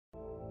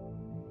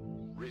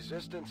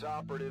Resistance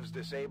operatives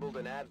disabled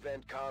an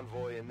Advent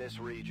convoy in this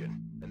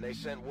region, and they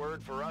sent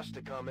word for us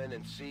to come in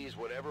and seize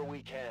whatever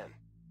we can.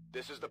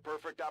 This is the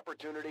perfect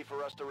opportunity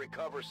for us to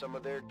recover some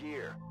of their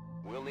gear.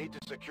 We'll need to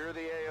secure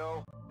the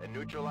AO and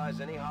neutralize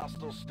any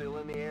hostiles still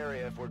in the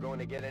area if we're going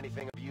to get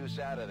anything of use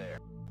out of there.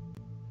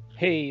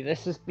 Hey,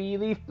 this is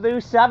Beleaf Blue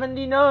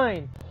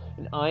 79,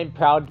 and I'm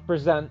proud to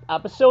present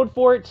episode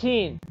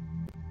 14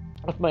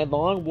 of my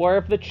Long War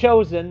of the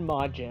Chosen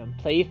mod jam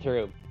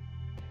playthrough.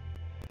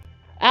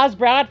 As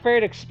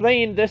Bradford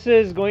explained, this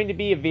is going to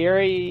be a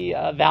very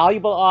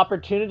valuable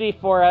opportunity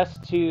for us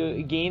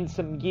to gain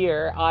some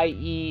gear,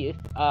 i.e.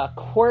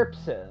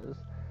 corpses,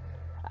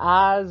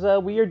 as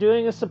we are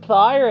doing a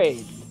supply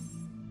raid.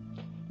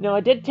 Now, I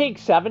did take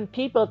 7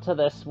 people to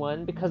this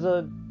one because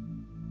of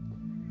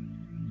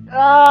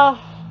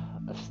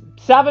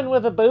 7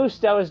 with a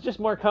boost. I was just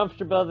more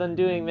comfortable than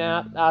doing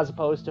that as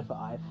opposed to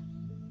 5.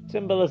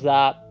 Simple as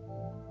that.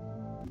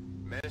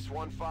 Menace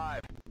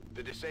 1-5.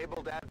 The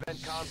disabled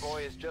Advent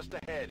convoy is just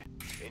ahead.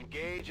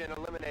 Engage and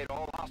eliminate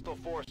all hostile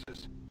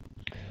forces.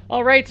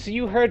 Alright, so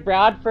you heard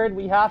Bradford.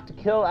 We have to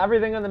kill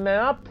everything on the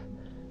map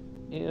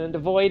and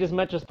avoid as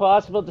much as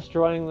possible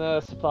destroying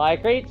the supply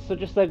crates. So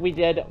just like we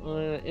did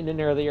in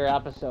an earlier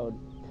episode.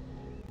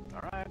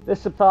 Alright.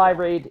 This supply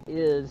raid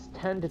is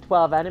 10 to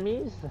 12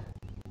 enemies.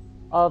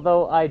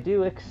 Although I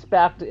do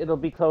expect it'll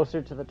be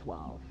closer to the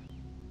 12.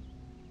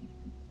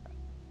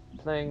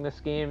 Playing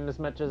this game as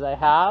much as I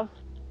have.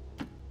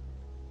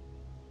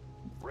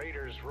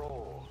 Raiders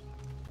roll.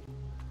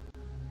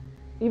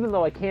 Even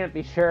though I can't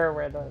be sure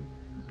where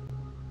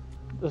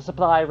the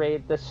supply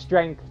raid, the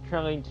strength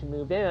trying to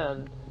move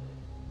in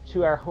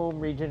to our home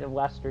region of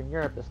Western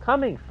Europe is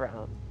coming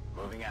from,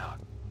 Moving out.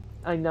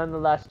 I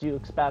nonetheless do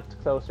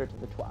expect closer to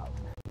the 12.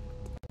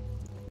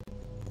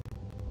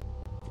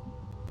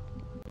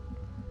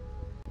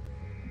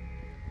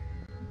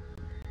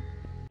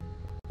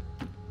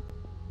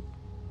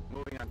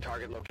 Moving on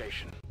target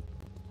location.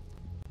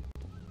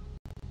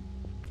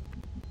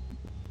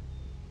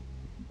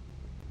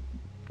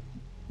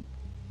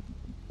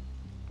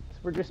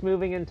 We're just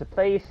moving into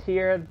place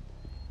here.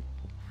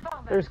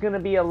 There's going to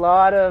be a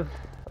lot of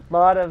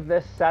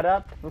this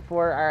setup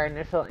before our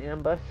initial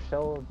ambush,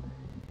 so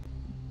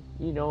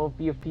you know,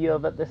 if you feel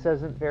that this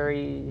isn't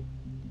very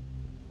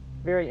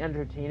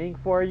entertaining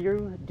for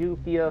you, do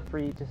feel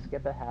free to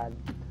skip ahead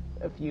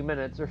a few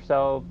minutes or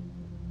so.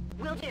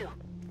 Will do.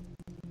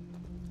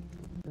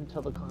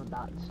 Until the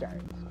combat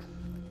starts.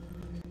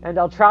 And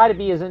I'll try to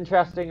be as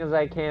interesting as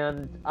I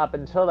can up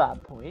until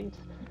that point.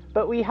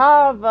 But we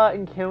have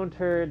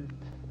encountered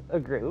a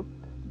group.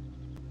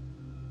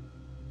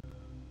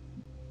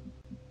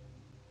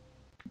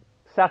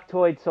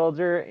 Sectoid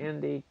soldier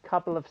and a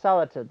couple of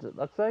Selatids, it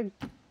looks like.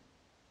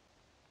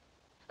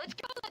 Let's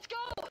go, let's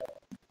go!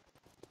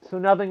 So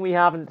nothing we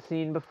haven't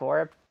seen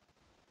before.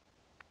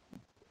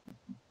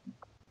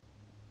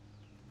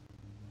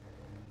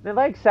 I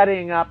like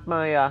setting up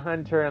my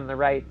hunter on the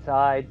right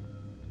side.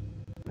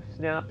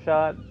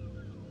 Snapshot.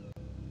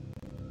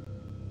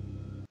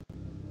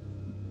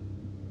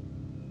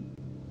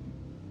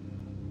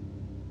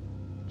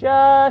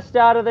 Just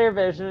out of their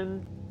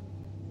vision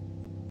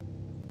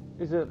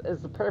is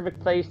the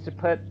perfect place to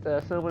put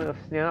someone with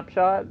a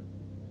snapshot.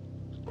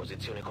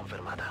 Posizione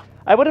confermata.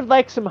 I would have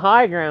liked some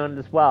high ground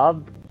as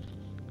well,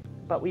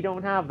 but we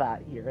don't have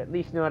that here. At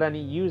least not any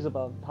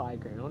usable high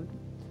ground.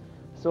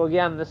 So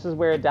again, this is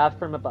where a death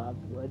from above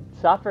would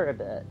suffer a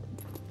bit.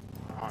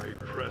 I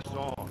press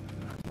on.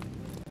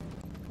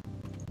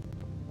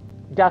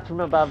 Death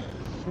from above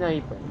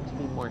sniping, to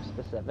be more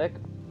specific.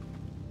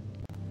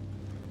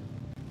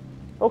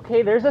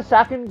 Okay, there's a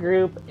second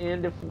group,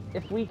 and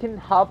if we can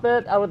help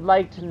it, I would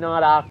like to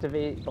not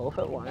activate both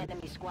at once.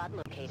 Enemy squad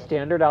located.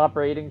 Standard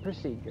operating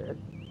procedure.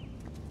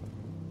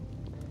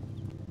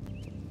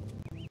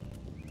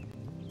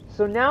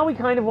 So now we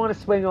kind of want to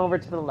swing over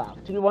to the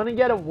left. We want to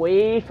get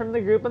away from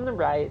the group on the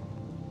right.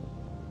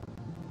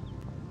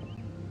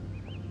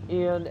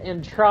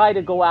 And try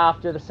to go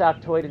after the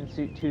Sectoid and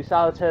Suit 2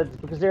 Solitids,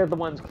 because they're the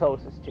ones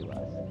closest to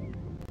us.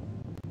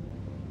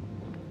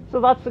 So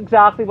that's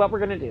exactly what we're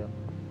going to do.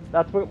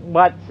 That's what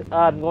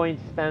I'm going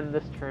to spend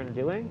this turn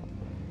doing.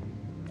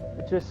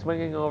 It's just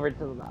swinging over to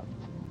the left.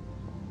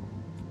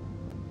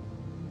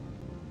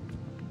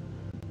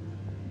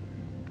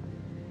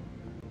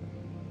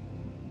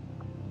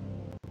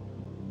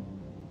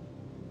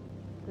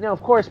 Now,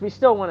 of course, we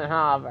still want to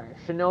have our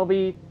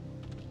Shinobi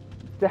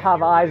to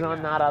have eyes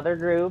on that other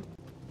group.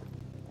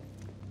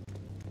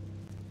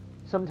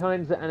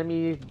 Sometimes the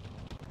enemy...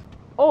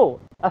 Oh!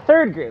 A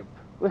third group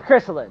with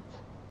chrysalids.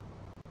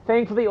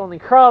 Thankfully, only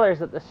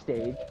crawlers at this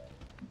stage.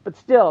 But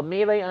still,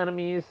 melee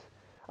enemies.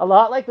 A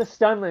lot like the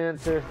stun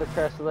lancers, the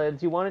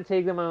chrysalids. You want to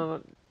take them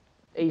out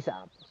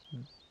ASAP.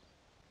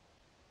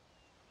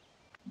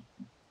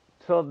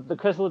 So the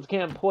chrysalids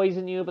can't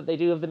poison you, but they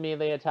do have the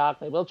melee attack.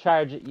 They will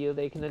charge at you.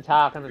 They can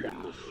attack on the dash.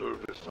 In the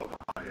service of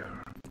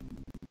hire.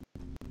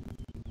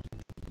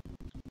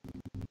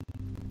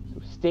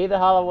 So stay the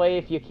hell away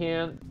if you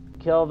can.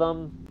 Kill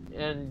them.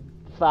 And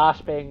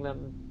flashbang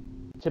them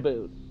to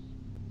boot.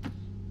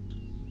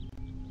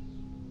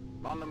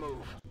 On the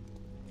move.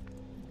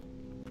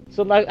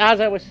 So like, as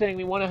I was saying,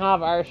 we want to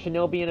have our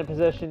shinobi in a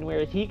position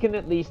where he can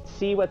at least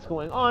see what's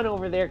going on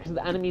over there, because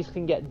the enemies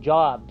can get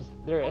jobs.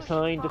 They're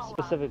assigned to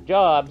specific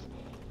jobs.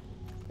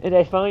 And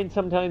I find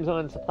sometimes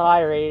on supply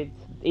raids,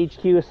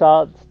 HQ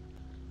assaults,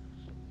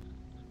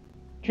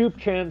 troop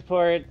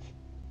transports,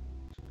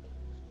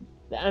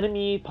 the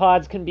enemy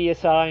pods can be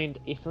assigned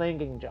a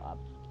flanking job.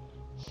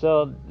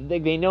 So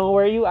they know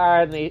where you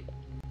are and they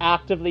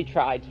actively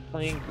try to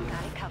flank you.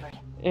 Got it covered.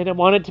 And I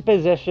wanted to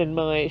position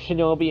my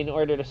shinobi in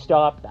order to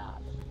stop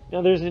that.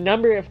 Now there's a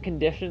number of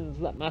conditions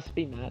that must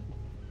be met.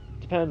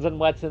 Depends on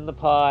what's in the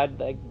pod.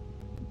 Like,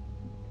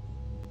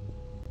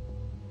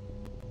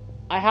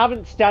 I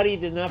haven't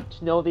studied enough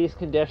to know these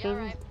conditions,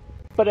 Right.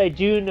 but I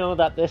do know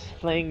that this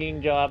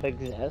flanking job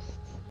exists.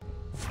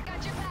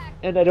 Got your back.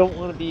 And I don't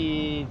want to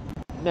be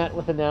met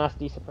with a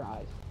nasty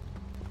surprise.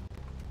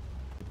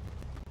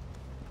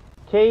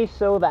 Okay,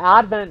 so the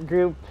Advent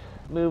group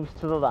moves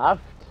to the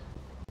left.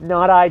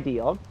 Not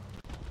ideal.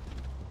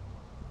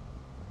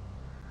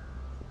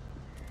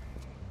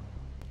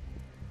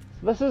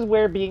 So this is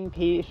where being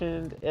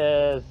patient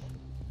is...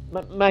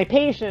 My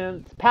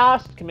patient,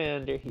 past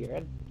commander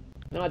here,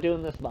 not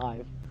doing this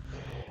live.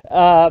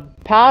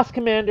 Past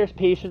commander's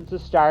patience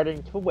is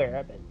starting to wear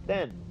a bit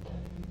thin.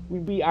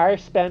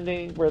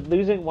 We're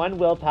losing 1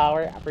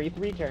 willpower every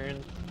 3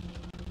 turns.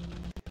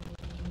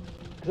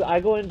 Because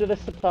I go into the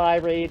supply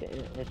raid,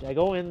 and I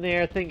go in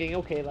there thinking,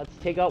 okay, let's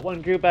take out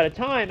 1 group at a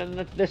time, and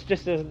this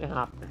just isn't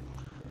happening.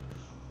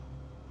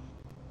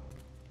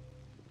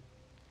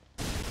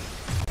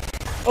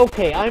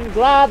 Okay, I'm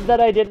glad that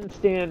I didn't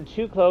stand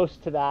too close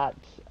to that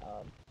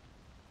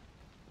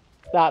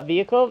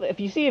vehicle. If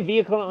you see a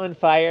vehicle on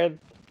fire,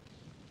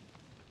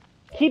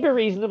 keep a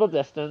reasonable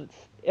distance.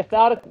 If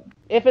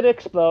it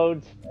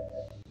explodes,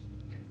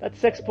 that's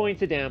 6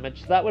 points of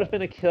damage. So that would have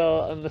been a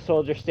kill on the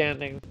soldier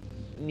standing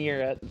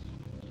near it.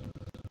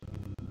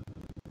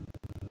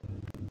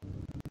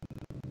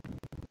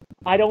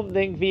 I don't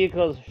think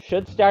vehicles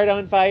should start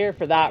on fire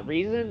for that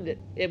reason.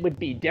 It would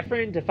be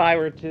different if I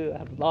were to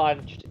have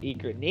launched a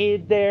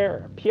grenade there,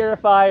 or a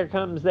purifier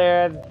comes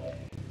there,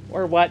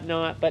 or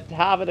whatnot, but to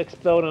have it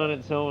explode on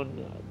its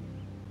own,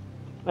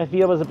 I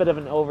feel was a bit of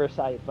an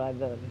oversight by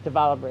the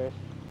developers.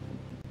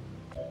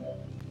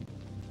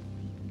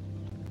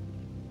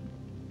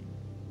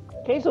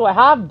 Okay, so I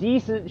have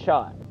decent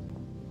shots.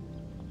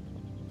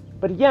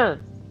 But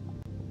again,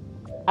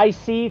 I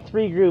see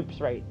 3 groups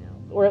right now.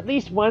 Or at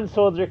least 1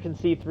 soldier can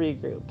see 3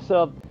 groups.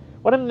 So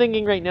what I'm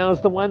thinking right now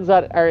is the ones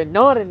that are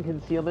not in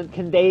concealment,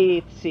 can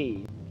they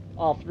see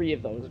all 3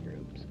 of those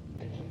groups?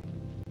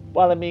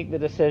 While I make the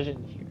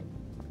decision here,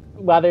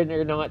 whether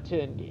or not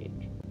to engage.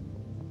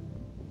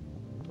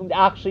 And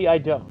actually, I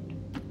don't.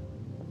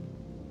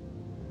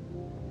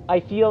 I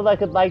feel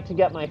like I'd like to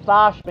get my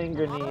flashbang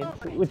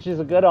grenades, which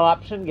is a good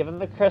option given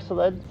the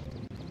chrysalids.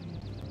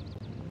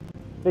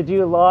 They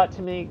do a lot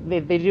to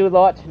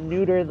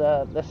neuter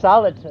the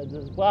solitudes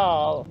as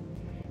well,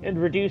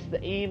 and reduce the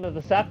aim of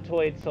the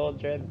septoid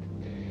soldier.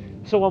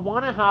 So I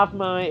want to have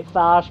my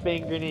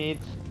flashbang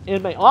grenades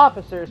and my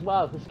officer as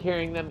well, who's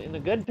carrying them, in a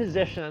good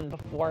position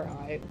before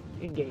I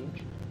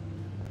engage.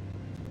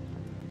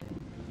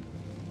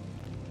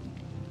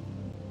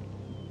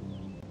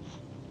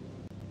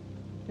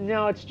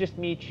 Now it's just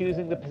me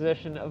choosing the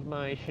position of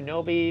my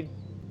shinobi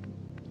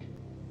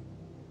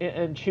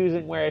and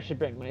choosing where I should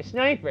bring my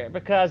sniper,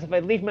 because if I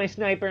leave my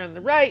sniper on the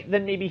right,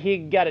 then maybe he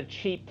can get a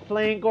cheap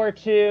flank or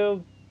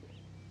 2.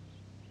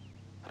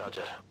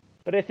 Roger.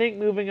 But I think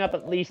moving up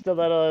at least a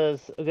little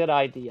is a good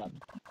idea.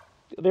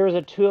 There was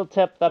a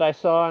tooltip that I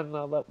saw on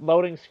the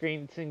loading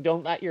screen saying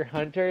don't let your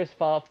hunters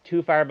fall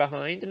too far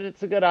behind, and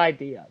it's a good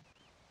idea.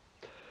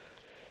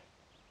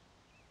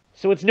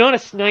 So it's not a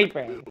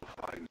sniper.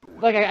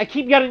 Like, I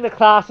keep getting the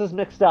classes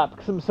mixed up,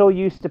 because I'm so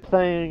used to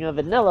playing a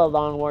vanilla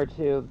Long War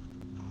 2.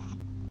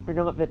 Or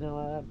not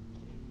vanilla.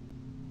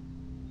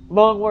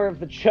 Long War of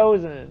the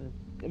Chosen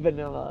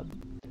vanilla.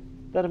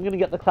 That I'm going to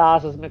get the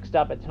classes mixed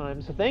up at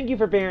times. So thank you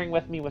for bearing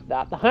with me with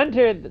that. The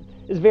Hunter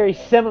is very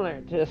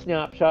similar to a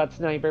Snapshot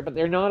Sniper, but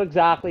they're not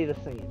exactly the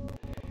same.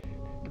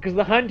 Because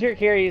the Hunter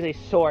carries a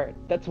sword.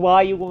 That's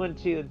why you want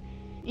to,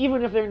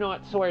 even if they're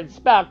not sword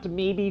spec'd,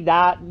 maybe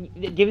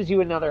it gives you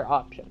another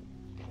option.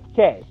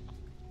 Okay.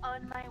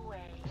 On my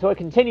way. So I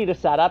continue to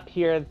set up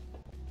here.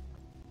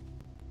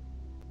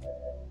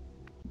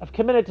 I've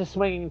committed to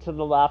swinging to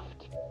the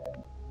left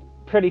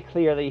pretty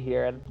clearly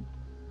here.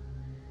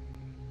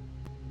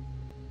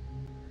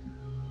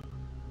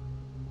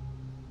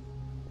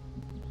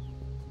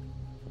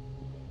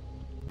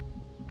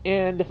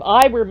 And if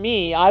I were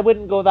me, I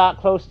wouldn't go that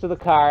close to the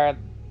car.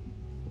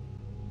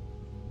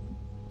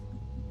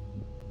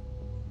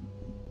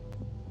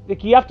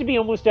 Like, you have to be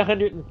almost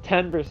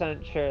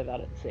 110% sure that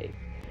it's safe.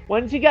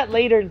 Once you get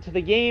later into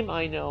the game,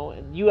 I know,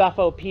 and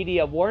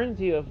UFOpedia warns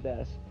you of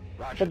this,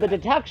 but the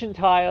detection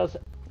tiles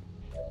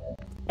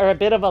are a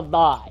bit of a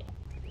lie.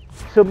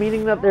 So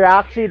meaning that they're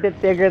actually a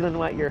bit bigger than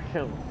what you're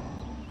shown.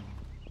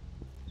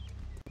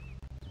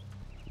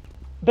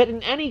 But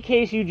in any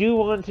case, you do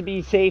want to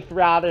be safe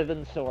rather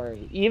than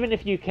sorry. Even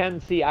if you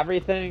can see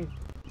everything,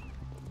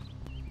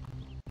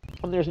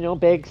 and there's no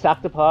big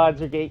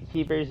sectopods or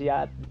gatekeepers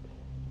yet,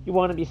 you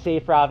want to be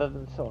safe rather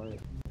than sorry.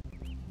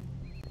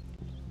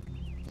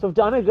 So I've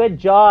done a good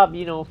job,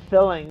 you know,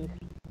 filling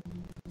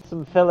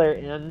some filler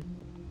in,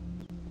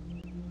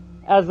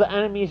 as the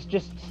enemies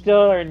just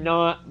still are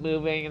not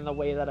moving in the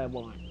way that I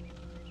want.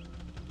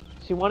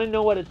 So you want to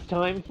know what it's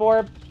time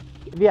for?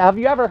 Have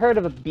you ever heard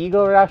of a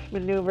Beagle Rush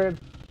maneuver?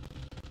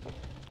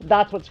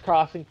 That's what's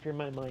crossing through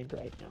my mind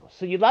right now.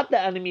 So you let the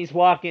enemies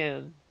walk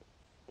in,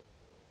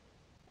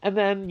 and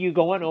then you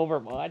go on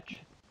Overwatch,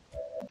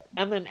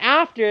 and then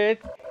after,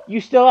 you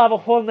still have a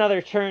whole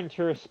nother turn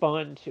to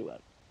respond to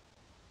it.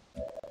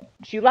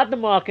 So you let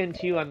them walk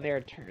into you on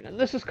their turn, and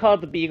this is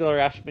called the Beagle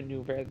Rush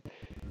maneuver.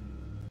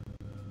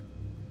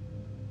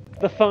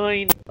 The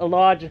fine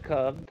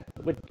Illogica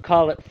would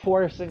call it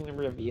forcing the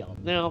reveal.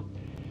 Now,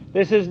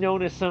 this is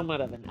known as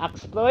somewhat of an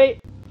exploit.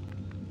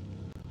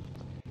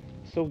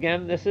 So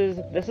again, this is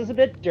a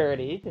bit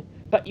dirty,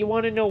 but you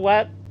want to know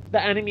what?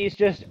 The enemies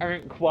just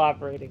aren't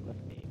cooperating with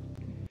me.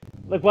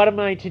 Like, what am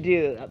I to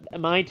do?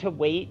 Am I to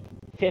wait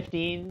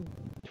 15,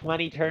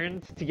 20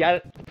 turns to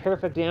get the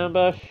perfect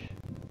ambush?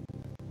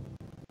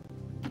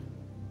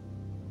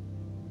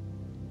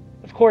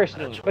 Of course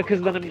not,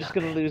 because then I'm just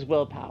going to lose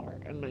willpower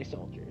and my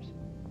soldiers.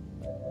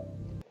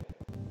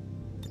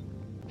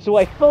 So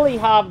I fully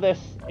have this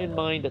in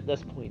mind at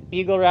this point.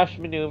 Beagle Rush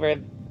maneuver.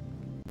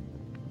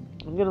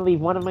 I'm going to leave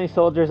one of my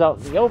soldiers out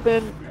in the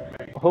open,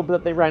 hope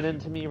that they run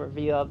into me,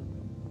 reveal,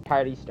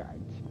 party starts.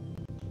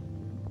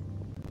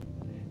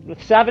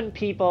 With 7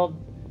 people,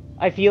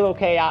 I feel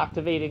okay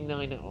activating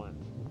 9 at once.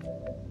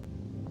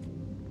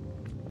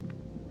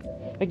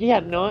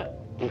 Again, not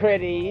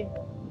pretty,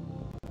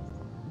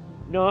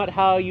 not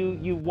how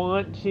you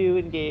want to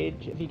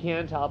engage, if you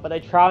can't tell, but I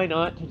try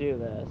not to do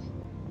this.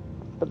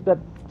 But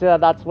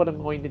that's what I'm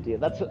going to do.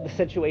 That's what the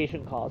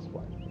situation calls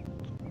for.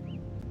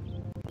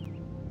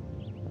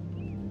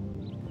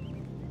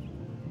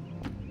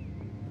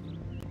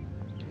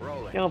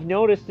 Now, I've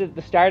noticed at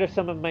the start of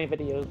some of my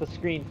videos, the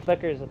screen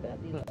flickers a bit.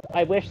 You know,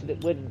 I wish that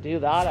it wouldn't do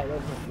that. I don't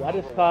know what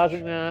is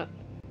causing that.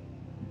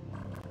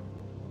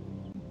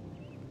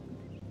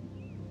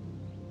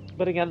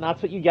 But again,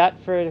 that's what you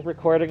get for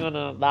recording on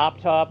a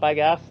laptop, I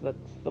guess. That's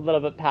a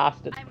little bit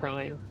past its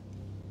prime.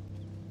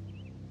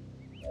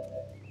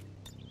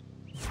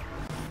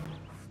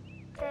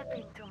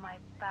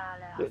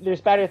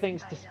 There's better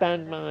things to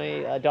spend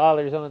my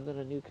dollars on than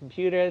a new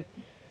computer.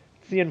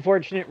 It's the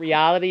unfortunate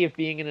reality of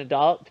being an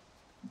adult.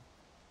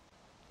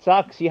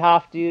 Sucks. You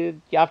have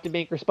to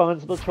make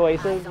responsible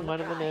choices, and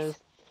one of them is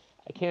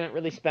I can't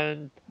really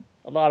spend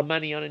a lot of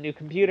money on a new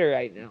computer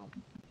right now.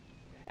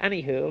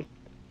 Anywho,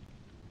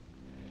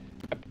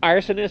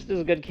 Arsonist is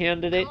a good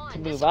candidate to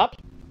move up.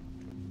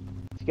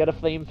 Let's get a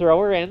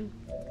flamethrower in.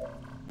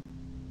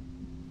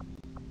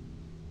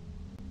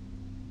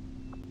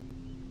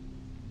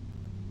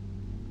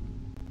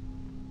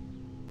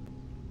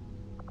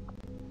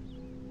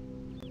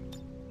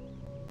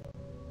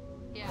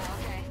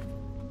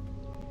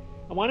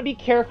 I want to be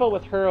careful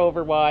with her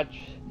Overwatch,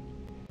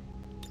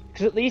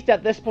 because at least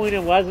at this point I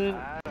wasn't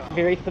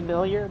very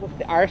familiar with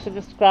the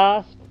Arsonist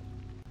class.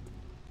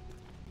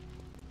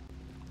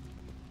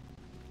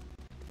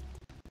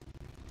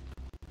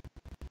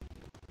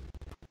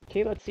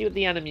 Okay, let's see what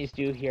the enemies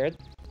do here.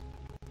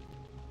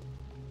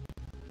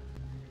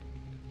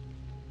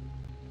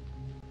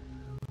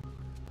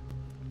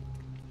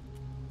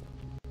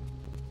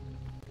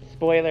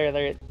 Spoiler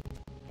alert,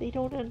 they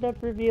don't end up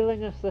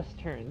revealing us this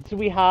turn, so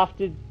we have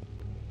to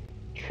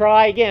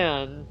try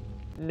again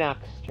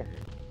next turn.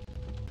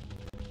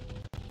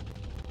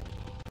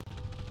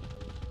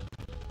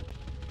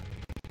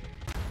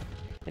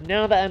 And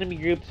now the enemy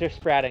groups are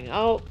spreading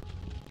out,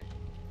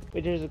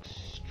 which is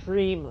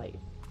extremely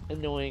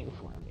annoying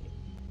for me.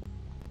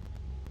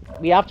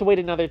 We have to wait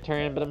another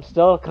turn, but I'm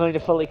still kind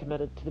of fully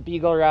committed to the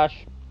Beagle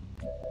Rush.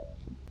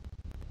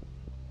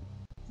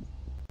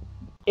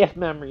 If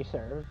memory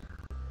serves.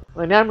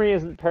 My memory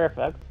isn't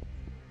perfect.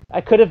 I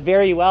could have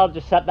very well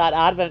just set that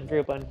Advent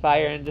group on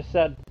fire and just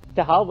said,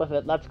 to hell with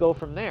it, let's go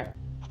from there.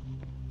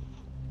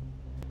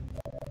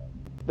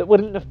 That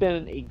wouldn't have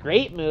been a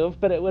great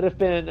move, but it would have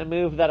been a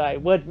move that I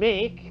would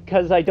make,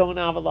 because I don't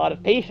have a lot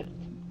of patience.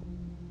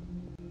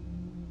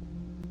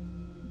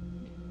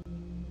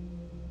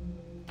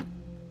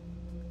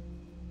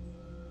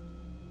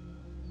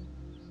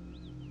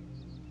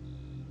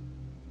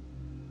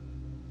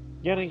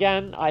 Yet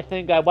again, I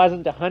think I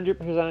wasn't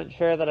 100%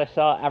 sure that I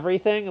saw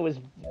everything. It was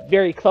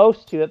very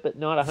close to it, but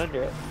not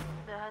 100.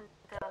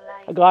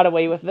 I got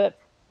away with it.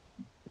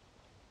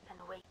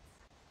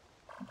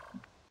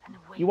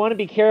 You want to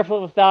be careful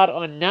with that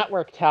on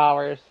network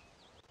towers.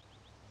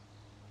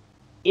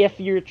 If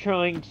you're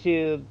trying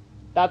to...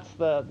 That's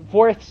the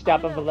 4th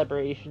step of the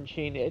liberation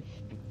chain.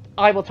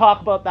 I will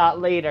talk about that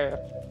later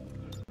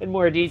in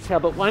more detail,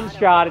 but one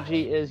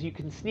strategy is you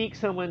can sneak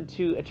someone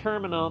to a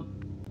terminal,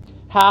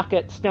 hack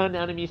it, stun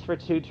enemies for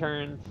 2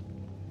 turns,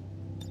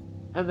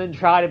 and then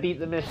try to beat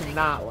the mission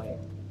that way.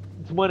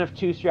 It's one of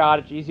two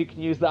strategies. You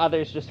can use the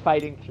others just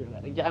fighting through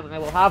it. Again, I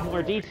will have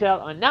more detail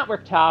on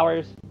network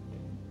towers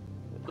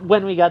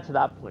when we get to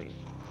that point.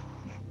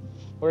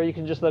 Or you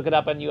can just look it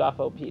up on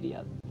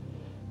UFOpedia.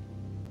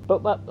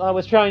 But what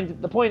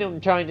the point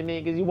I'm trying to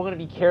make is you want to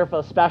be careful,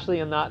 especially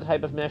in that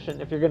type of mission,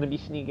 if you're going to be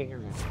sneaking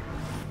around.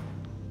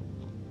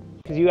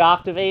 Because you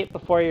activate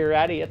before you're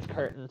ready, it's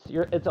curtains.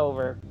 It's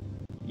over.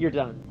 You're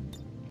done.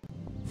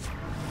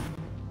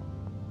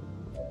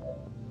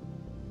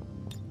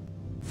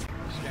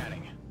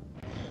 Scanning.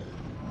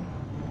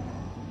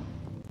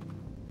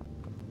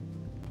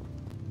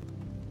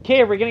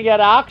 Okay, we're gonna get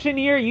action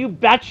here? You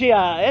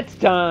betcha! It's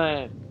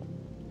time!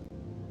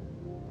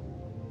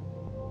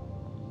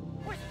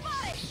 We're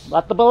spotted!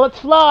 Let the bullets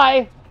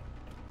fly!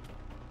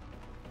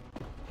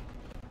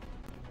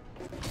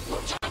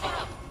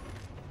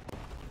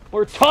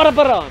 Mortara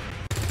Barum!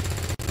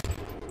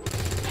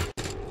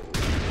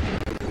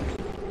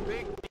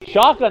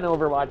 Shotgun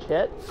Overwatch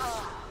hit.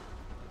 Oh,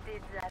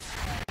 did that.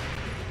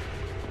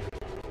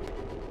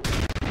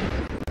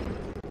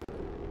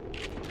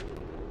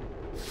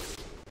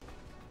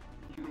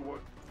 You know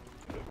what?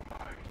 Never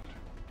mind.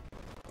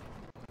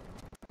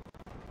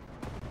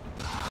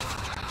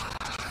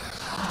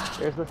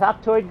 There's the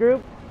Saptoid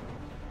group.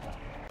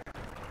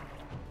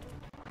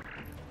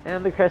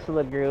 And the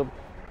Chrysalid group.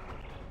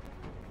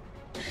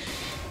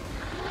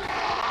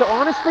 So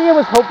honestly, I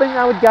was hoping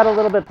I would get a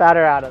little bit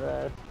better out of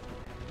this.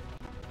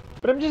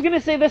 But I'm just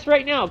gonna say this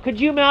right now. Could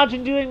you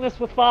imagine doing this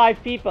with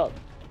 5 people?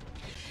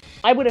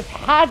 I would have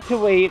had to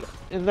wait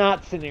in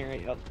that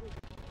scenario.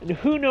 And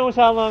who knows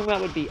how long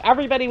that would be.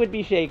 Everybody would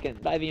be shaken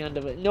by the end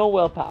of it. No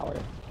willpower.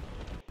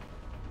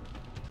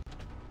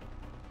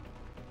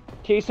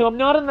 Okay, so I'm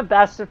not in the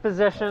best of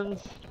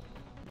positions.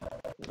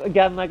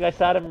 Again, like I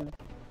said, I'm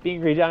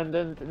being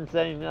redundant and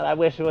saying that I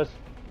wish I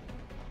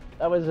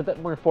was a bit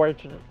more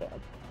fortunate there.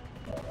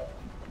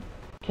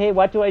 Okay,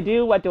 what do I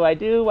do? What do I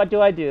do? What do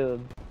I do?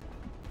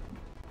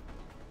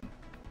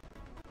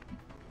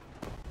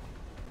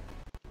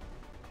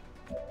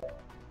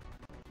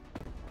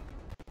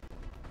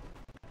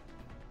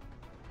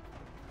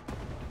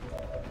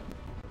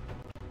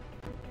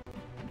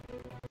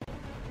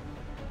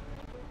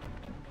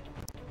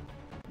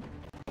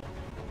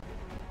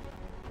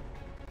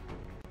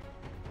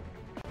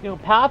 You know,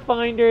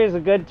 Pathfinder is a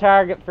good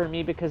target for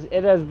me because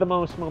it has the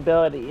most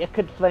mobility. It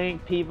could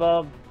flank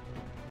people.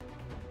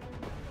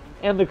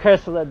 And the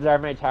Chrysalids are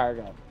my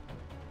target.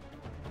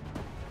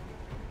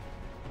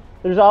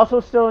 There's also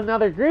still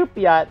another group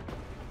yet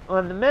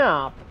on the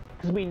map,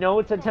 because we know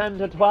it's a 10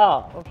 to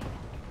 12.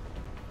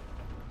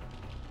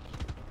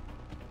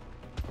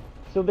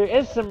 So there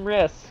is some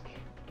risk.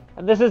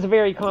 And this is a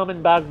very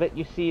common bug that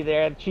you see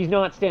there. She's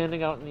not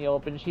standing out in the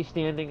open, she's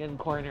standing in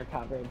corner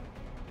covered.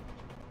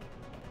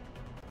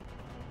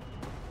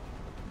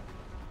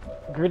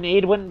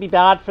 Grenade wouldn't be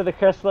bad for the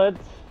Chrysalids.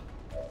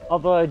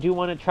 Although I do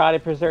want to try to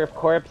preserve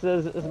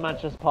corpses as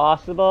much as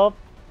possible.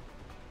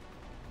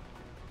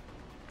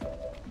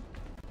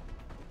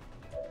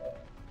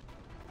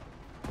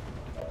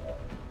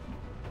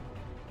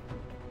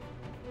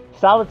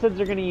 Salicids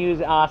are going to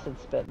use acid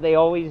spit. They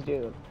always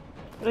do.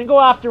 And then go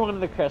after one of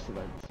the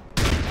Chrysalids.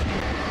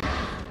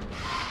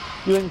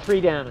 Doing 3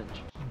 damage.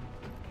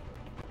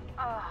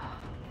 Oh,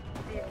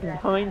 In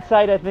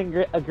hindsight, I think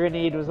a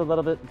grenade was a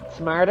little bit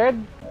smarter.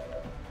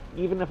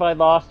 Even if I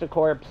lost a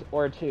corpse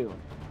or 2.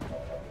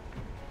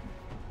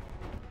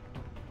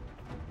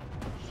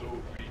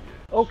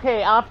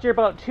 Okay, after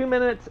about 2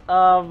 minutes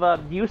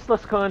of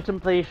useless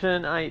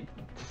contemplation, I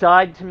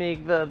decide to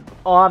make the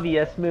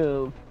obvious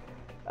move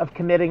of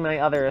committing my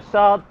other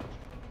assault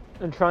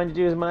and trying to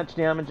do as much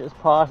damage as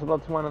possible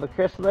to one of the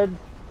Chrysalids.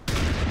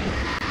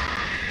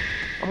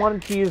 I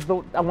wanted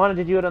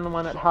to do it on the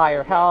one at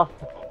higher health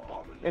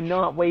and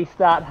not waste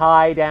that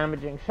high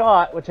damaging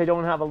shot, which I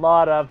don't have a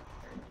lot of,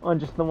 on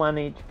just the 1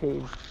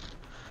 HP.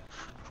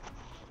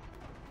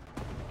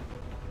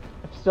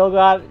 Still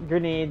got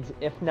grenades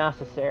if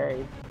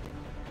necessary.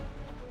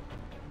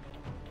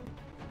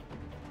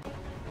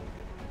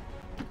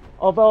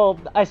 Although,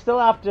 I still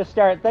have to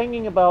start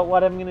thinking about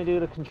what I'm going to do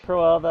to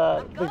control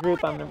the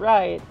group on the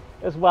right,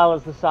 as well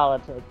as the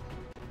Salicids.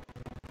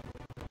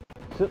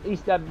 So at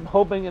least I'm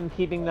hoping I'm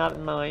keeping that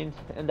in mind,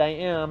 and I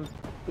am,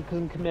 because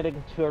I'm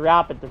committing to a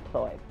rapid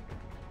deploy.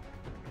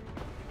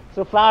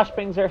 So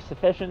flashbangs are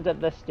sufficient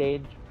at this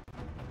stage.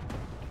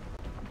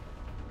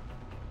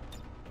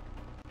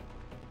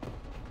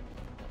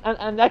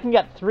 And I can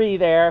get 3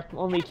 there,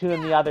 only 2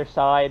 on the other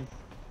side.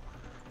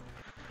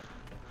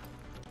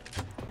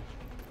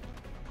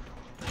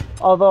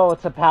 Although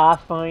it's a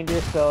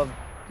Pathfinder, so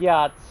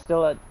yeah, it's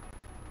still at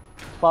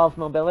 12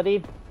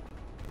 mobility.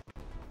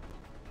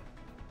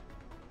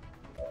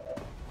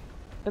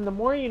 And the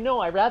more you know,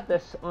 I read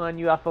this on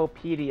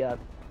UFOpedia.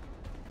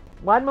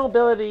 One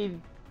mobility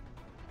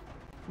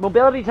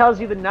tells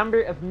you the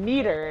number of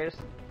meters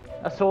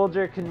a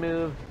soldier can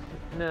move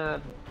in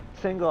a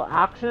single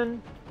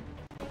action.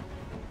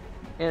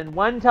 And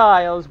 1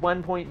 tile is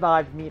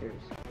 1.5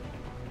 meters.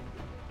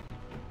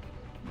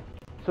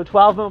 So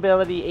 12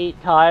 mobility,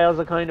 8 tiles,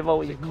 I kind of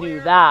always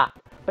knew that.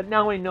 But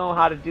now I know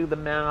how to do the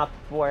math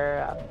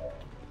for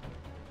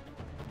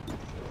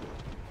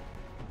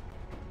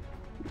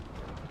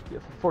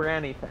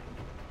anything.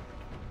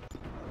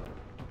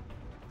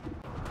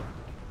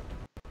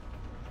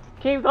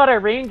 Okay, we got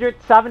our ranger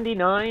at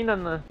 79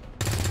 on the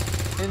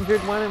injured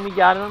one, and we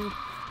got him.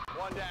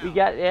 We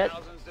got it.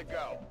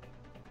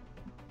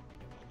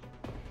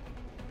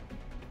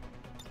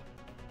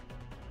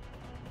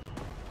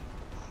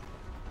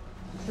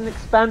 It's an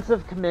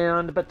expensive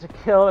command, but to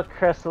kill a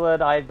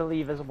chrysalid, I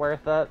believe, is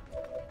worth it.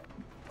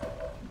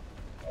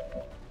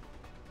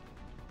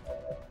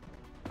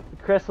 The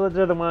chrysalids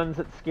are the ones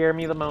that scare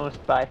me the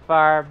most by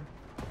far.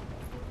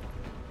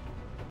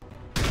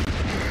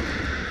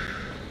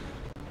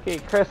 Okay,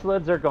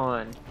 chrysalids are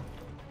gone.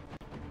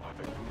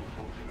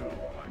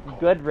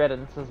 Good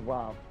riddance as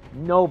well.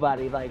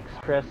 Nobody likes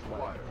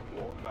chrysalids.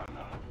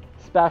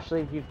 Especially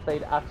if you've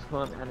played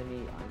XCOM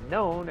Enemy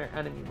Unknown or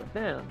Enemy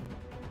Within.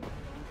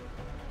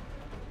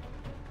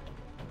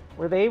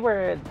 Where they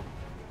were,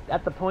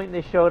 at the point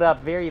they showed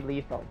up, very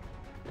lethal.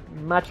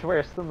 Much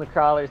worse than the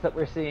crawlers that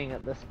we're seeing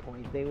at this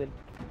point. They would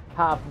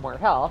have more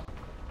health,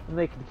 and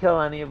they could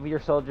kill any of your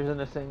soldiers in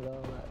a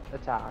single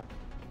attack.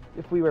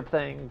 If we were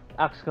playing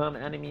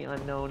XCOM Enemy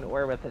Unknown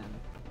or Within.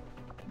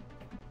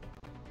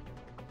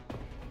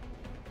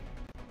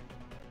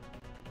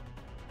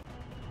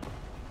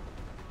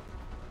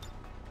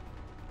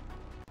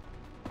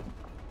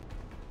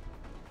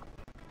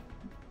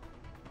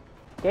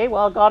 Okay,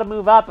 well, gotta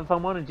move up if I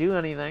want to do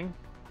anything.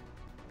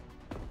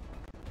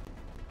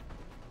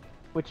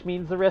 Which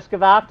means the risk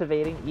of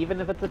activating, even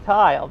if it's a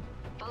tile.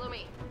 Follow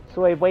me.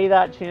 So I weigh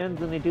that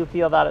chance, and I do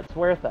feel that it's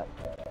worth it.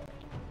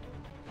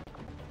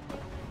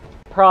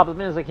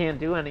 Problem is, I can't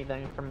do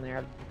anything from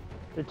there.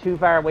 They're too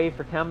far away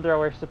for chem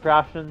thrower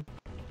suppression.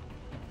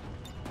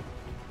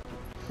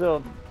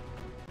 So,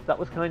 that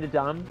was kind of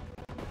dumb.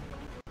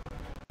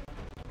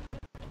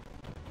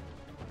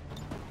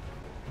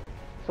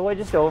 So I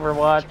just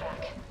overwatch.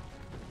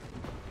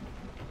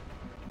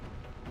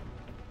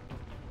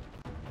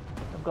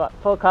 I've got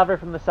full cover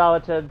from the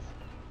Solitudes.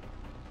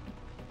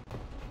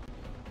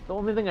 The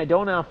only thing I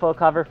don't have full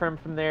cover from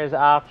there is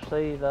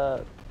actually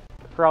the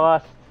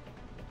Frost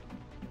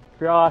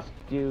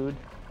dude.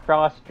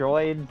 Frost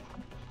droids.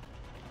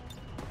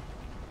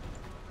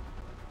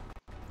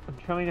 I'm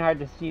trying hard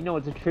to see. No,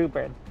 it's a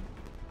trooper.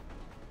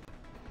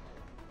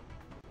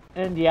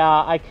 And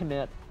yeah, I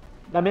commit.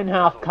 I'm in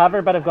half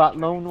cover, but I've got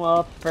Lone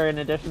Wolf for an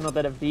additional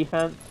bit of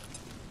defense.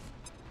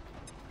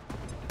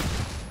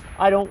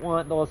 I don't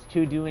want those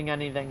two doing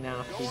anything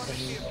nasty to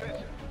me.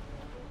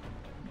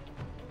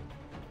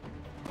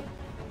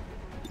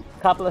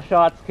 A couple of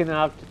shots can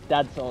knock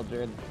dead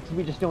soldier.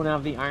 We just don't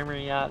have the armor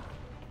yet.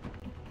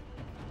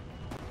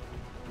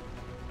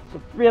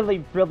 So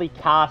really, really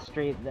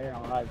castrate their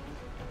odds.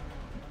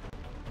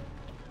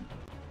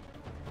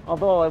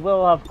 Although I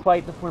will have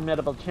quite the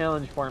formidable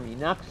challenge for me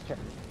next turn.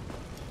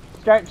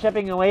 Start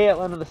chipping away at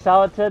one of the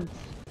Solitudes.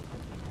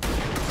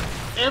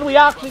 And we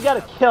actually got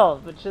a kill,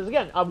 which is,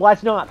 again, I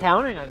was not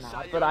counting on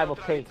that, but I will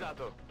take it.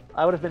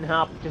 I would have been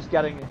happy just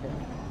getting a hit.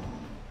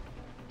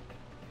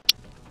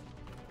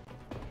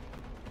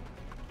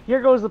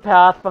 Here goes the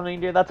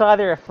Pathfinder. That's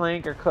either a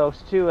flank or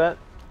close to it.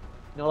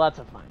 No, that's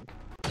a flank.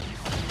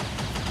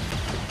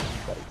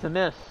 But it's a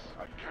miss.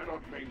 I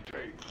cannot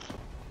maintain.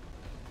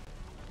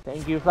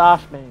 Thank you,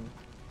 Flashbang.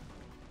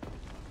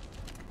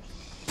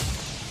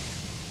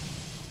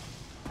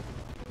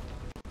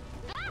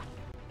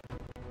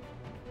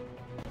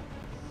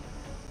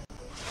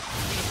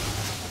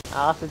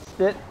 Acid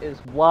Spit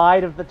is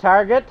wide of the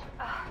target.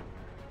 That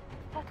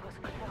was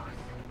close.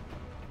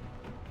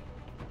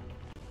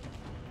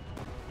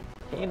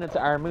 Okay, and it's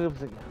our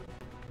moves again.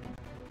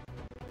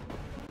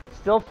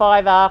 Still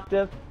 5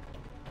 active.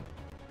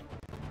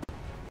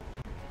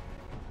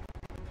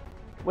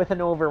 With an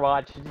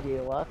Overwatch to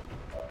deal with.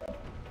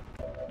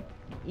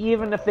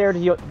 Even if they're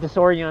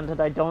disoriented,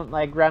 I don't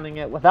like running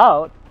it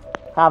without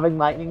having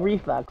lightning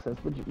reflexes,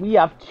 which we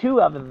have 2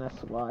 of in this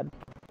squad.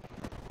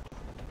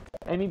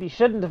 I maybe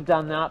shouldn't have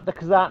done that,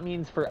 because that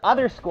means for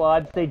other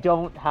squads, they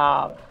don't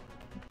have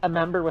a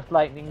member with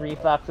lightning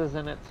reflexes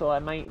in it, so I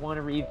might want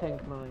to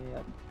rethink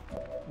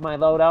my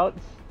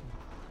loadouts.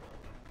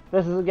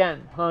 This is,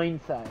 again,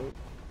 hindsight.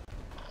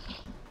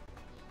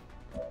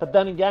 But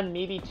then again,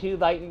 maybe 2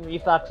 lightning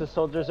reflexes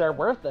soldiers are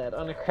worth it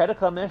on a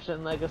critical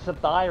mission like a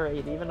supply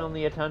raid, even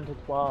only a 10 to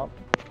 12.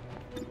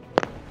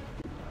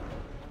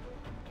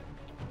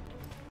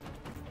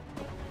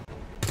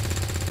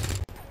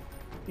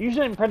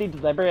 Usually I'm pretty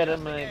deliberate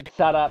in my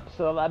setup,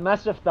 so I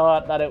must have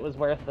thought that it was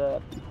worth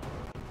it.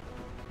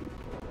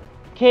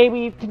 Okay,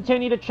 we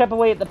continue to chip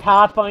away at the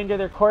Pathfinder.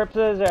 Their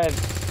corpses are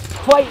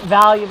quite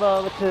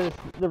valuable, which is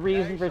the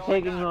reason for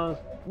taking those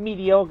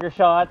mediocre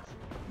shots.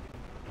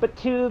 But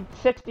 2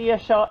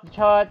 60-ish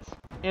shots,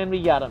 and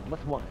we got him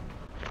with 1.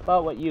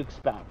 About what you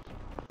expect.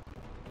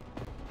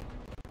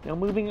 Now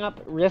moving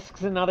up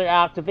risks another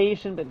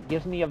activation, but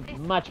gives me a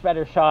much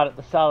better shot at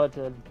the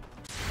Solitude.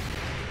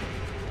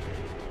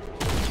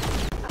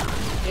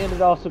 And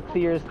it also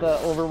clears the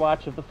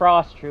overwatch of the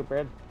Frost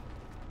Trooper.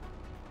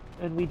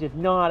 And we did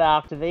not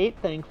activate,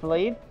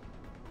 thankfully.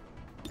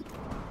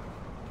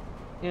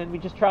 And we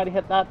just try to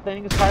hit that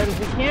thing as hard as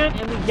we can,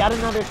 and we get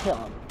another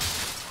kill.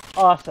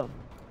 Awesome.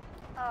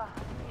 Oh,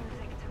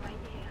 music to my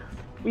ears.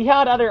 We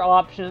had other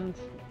options.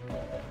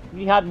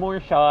 We had more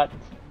shots.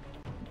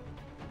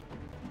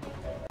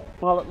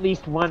 Well, at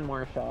least one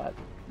more shot.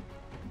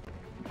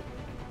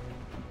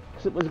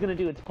 Because it was going to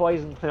do its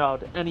poison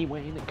cloud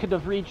anyway, and it could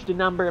have reached a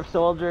number of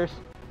soldiers.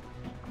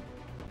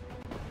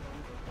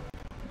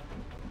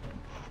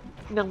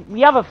 Now, we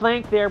have a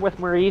flank there with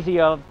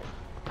Maurizio.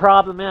 The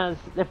problem is,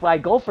 if I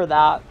go for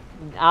that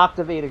and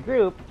activate a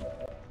group,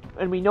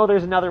 and we know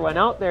there's another one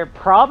out there,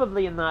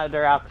 probably in that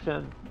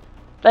direction,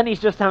 then he's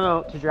just hung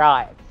out to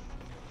dry.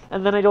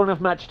 And then I don't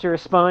have much to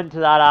respond to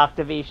that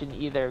activation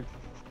either.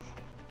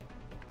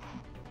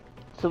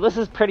 So this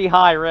is pretty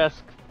high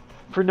risk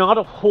for not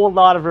a whole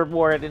lot of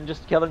reward in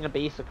just killing a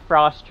basic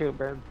Frost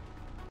Trooper.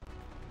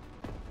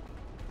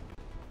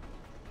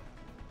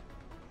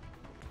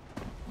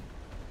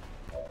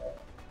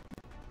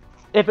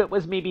 If it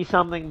was maybe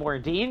something more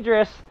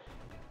dangerous,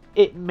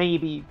 it may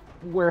be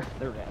worth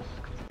the risk.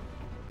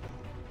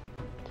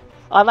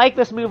 I like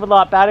this move a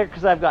lot better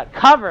because I've got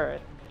cover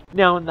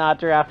now in that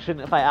direction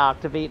if I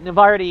activate, and I've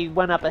already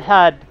went up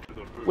ahead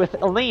with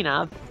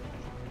Elena.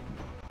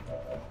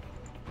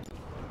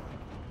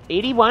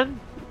 81.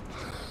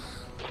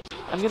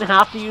 I'm going to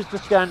have to use the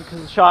stun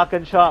because the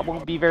shotgun shot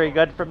won't be very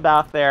good from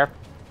back there.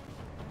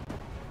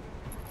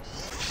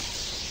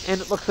 And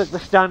it looks like the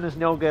stun is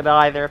no good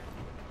either.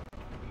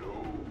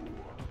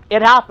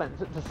 It happens.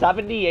 It's a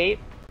 78.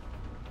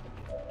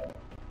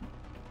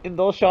 And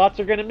those shots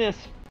are going to miss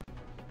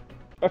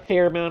a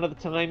fair amount of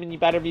the time, and you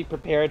better be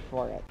prepared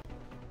for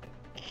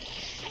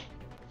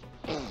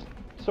it.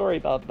 Sorry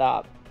about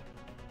that.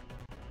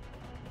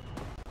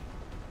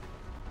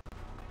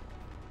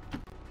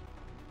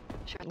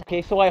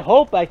 Okay, so I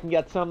hope I can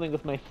get something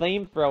with my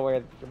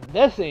flamethrower from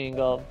this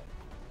angle.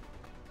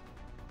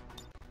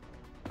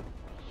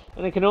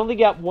 And I can only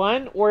get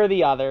one or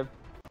the other.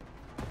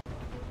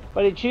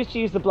 But I choose to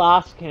use the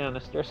blast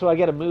canister, so I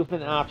get a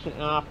movement action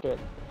after.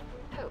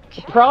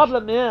 Okay. The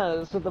problem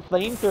is, with the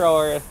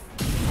flamethrower,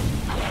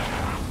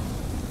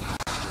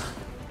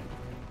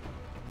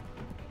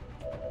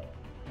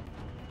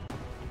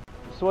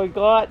 so I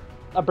got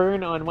a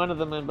burn on one of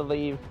them, I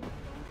believe.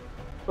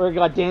 Or I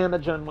got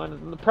damage on one of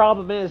them. The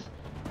problem is,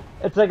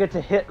 it's like it's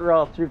a hit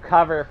roll through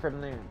cover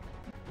from there.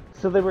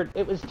 So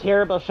it was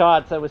terrible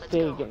shots I was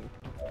taking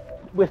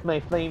with my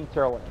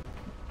flamethrower.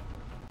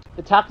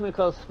 The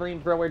technical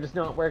flamethrower does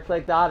not work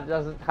like that. It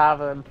doesn't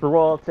have a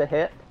roll to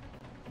hit.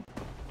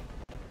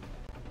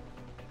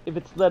 If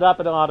it's lit up,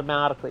 it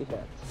automatically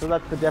hits. So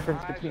that's the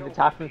difference between the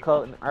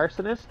technical and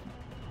arsonist.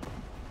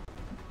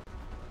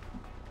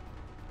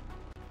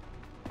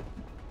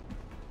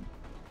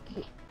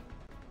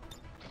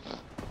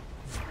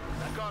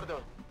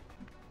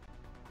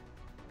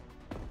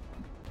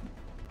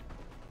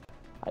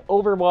 I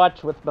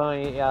overwatch with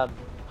my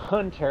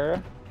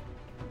hunter.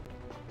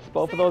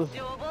 Both of those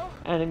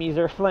enemies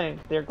are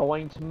flanked. They're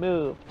going to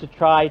move to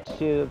try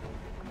to...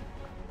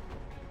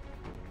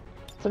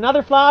 It's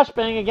another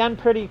flashbang, again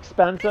pretty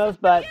expensive,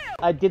 but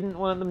I didn't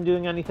want them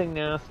doing anything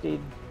nasty.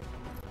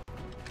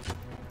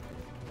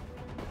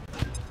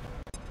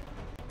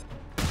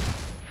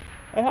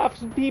 I have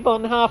some people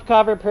in half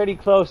cover pretty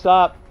close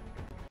up.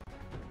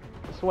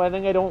 So I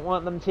think I don't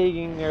want them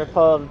taking their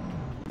full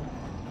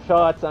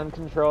shots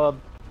uncontrolled.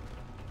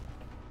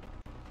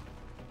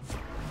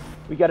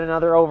 We got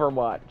another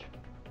overwatch.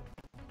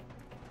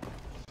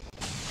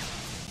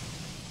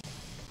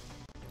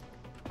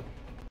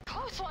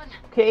 Close one.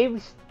 Okay,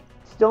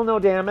 still no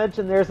damage,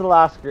 and there's the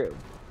last group.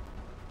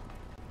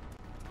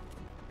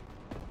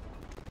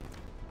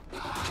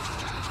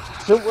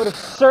 So it would have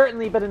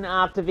certainly been an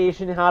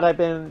activation had I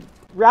been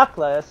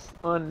reckless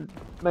on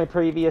my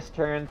previous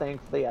turn.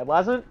 Thankfully I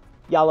wasn't.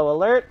 Yellow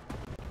alert.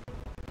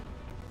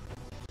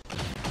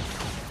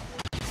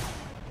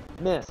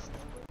 Missed.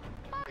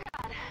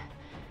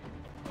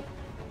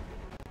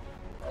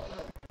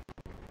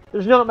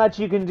 There's not much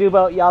you can do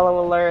about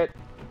yellow alert.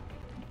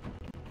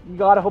 You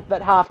gotta hope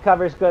that half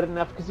cover's good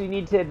enough because you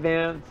need to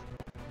advance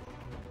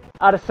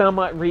at a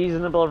somewhat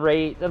reasonable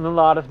rate in a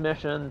lot of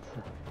missions.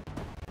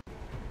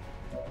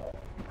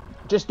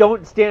 Just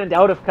don't stand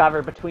out of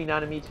cover between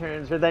enemy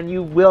turns or then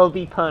you will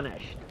be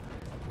punished.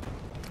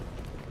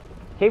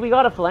 Okay, we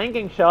got a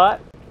flanking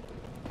shot.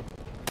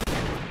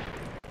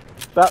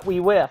 But we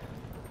whiff.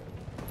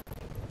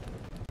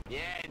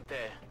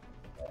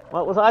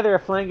 Well, it was either a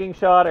flanking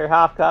shot or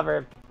half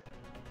cover.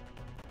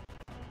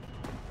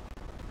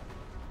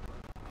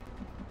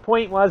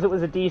 Point was, it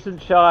was a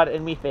decent shot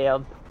and we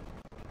failed.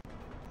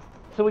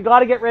 So we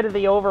gotta get rid of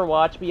the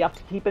overwatch, but you have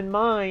to keep in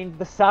mind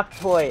the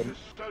sectoid.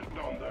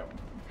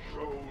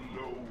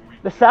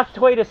 The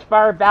sectoid is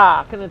far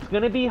back, and it's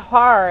gonna be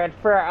hard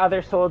for our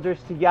other soldiers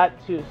to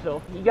get to, so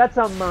if he gets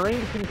some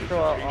mind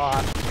control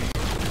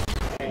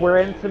off, we're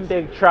in some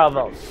big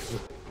trouble.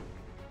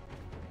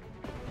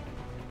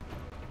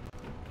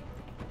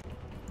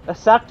 A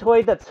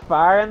sectoid that's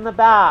far in the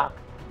back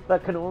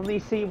that can only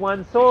see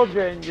one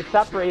soldier and you're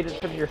separated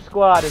from your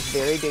squad is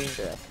very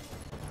dangerous.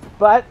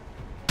 But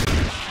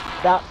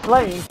that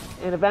flank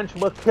and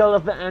eventual kill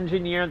of the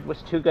engineer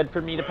was too good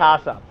for me to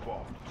pass up.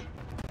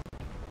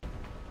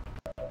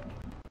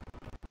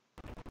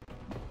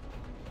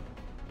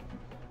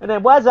 And I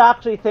was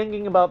actually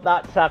thinking about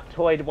that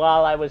sectoid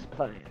while I was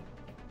playing.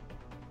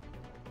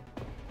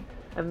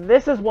 And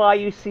this is why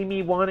you see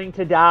me wanting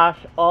to dash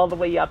all the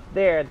way up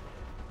there,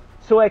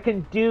 so I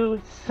can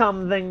do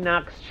something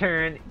next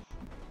turn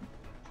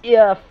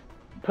if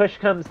push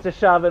comes to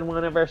shove and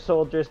one of our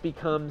soldiers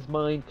becomes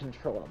mind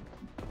controlled.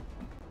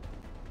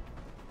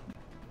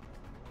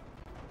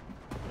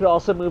 Could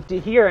also move to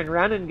here and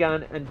run and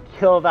gun and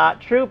kill that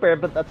trooper,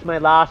 but that's my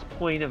last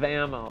point of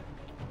ammo.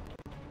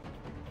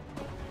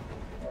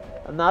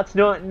 And that's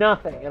not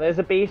nothing. It is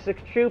a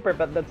basic trooper,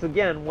 but that's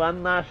again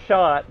one last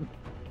shot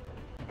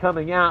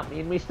coming at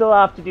me, and we still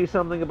have to do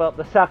something about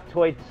the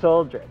sectoid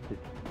soldier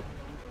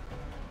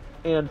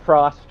and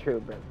frost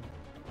trooper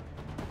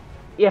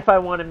if I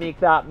want to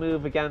make that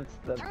move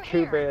against the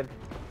trooper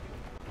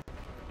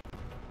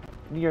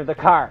near the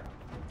car.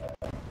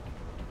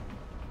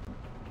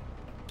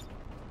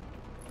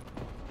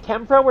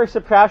 Tempro where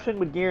suppression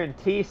would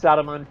guarantee set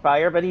him on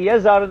fire, but he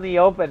is out in the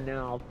open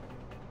now.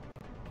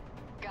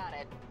 Got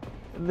it.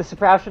 And the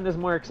suppression is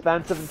more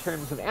expensive in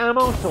terms of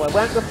ammo, so I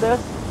went with this.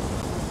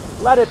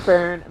 Let it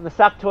burn, and the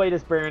sectoid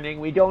is burning.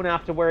 We don't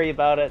have to worry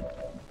about it,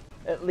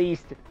 at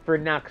least for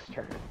next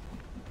turn.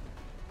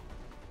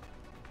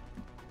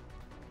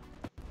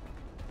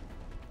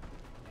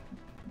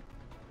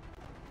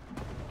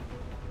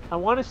 I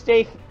want to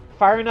stay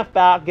far enough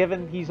back,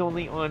 given he's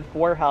only on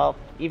 4 health,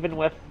 even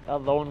with a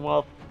lone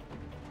wolf.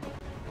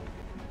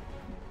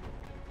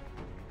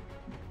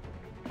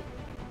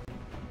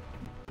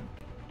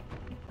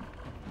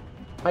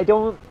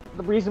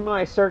 The reason why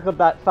I circled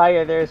that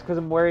fire there is because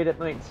I'm worried it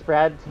might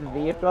spread to the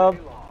vehicle.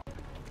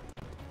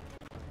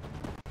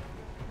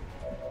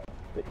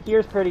 But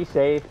here's pretty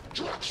safe.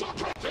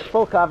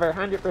 Full cover,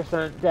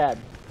 100% dead.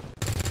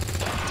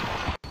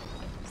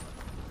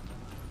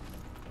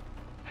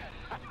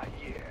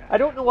 I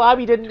don't know why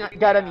we didn't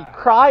get any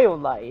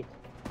cryolite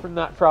from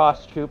that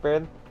frost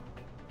trooper.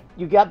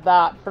 You get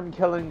that from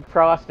killing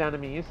frost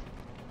enemies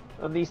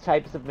on these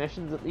types of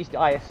missions. At least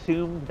I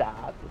assumed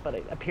that, but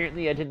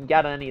apparently I didn't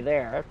get any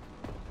there.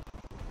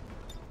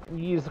 You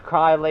use the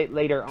cryolite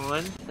later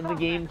on in the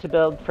game to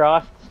build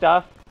frost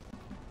stuff.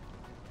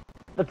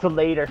 That's a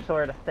later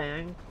sort of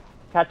thing.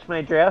 Catch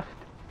my drift?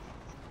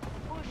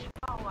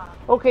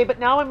 Okay, but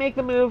now I make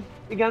the move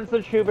against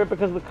the trooper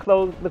because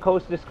the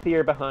coast is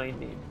clear behind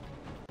me.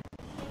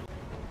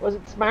 Was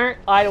it smart?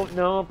 I don't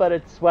know, but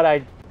it's what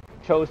I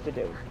chose to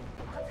do.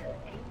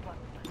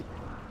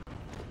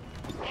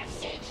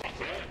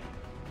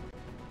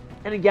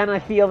 And again, I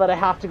feel that I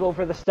have to go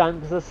for the stun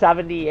because of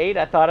 78.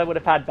 I thought I would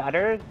have had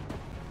better.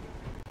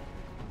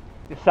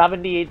 The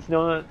 78's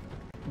not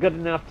good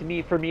enough to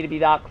me for me to be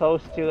that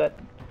close to it.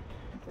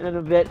 And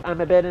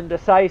I'm a bit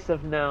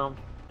indecisive now.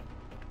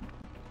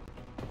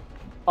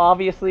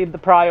 Obviously, the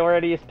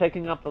priority is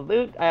picking up the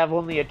loot. I have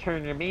only a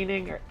turn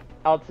remaining, or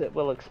else it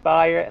will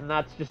expire, and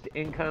that's just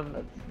income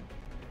that's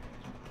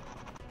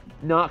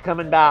not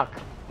coming back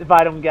if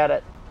I don't get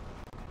it.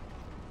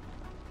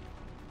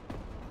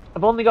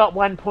 I've only got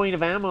 1 point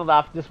of ammo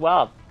left as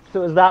well.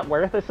 So is that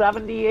worth a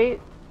 78?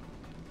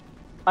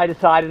 I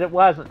decided it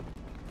wasn't.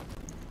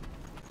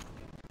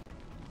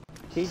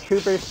 Okay,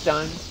 trooper's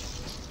stunned,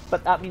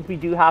 but that means we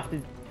do have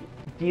to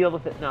deal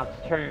with it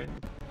next turn.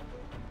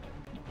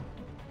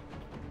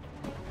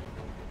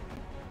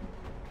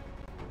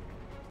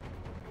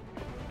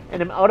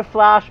 And I'm out of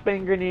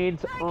flashbang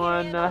grenades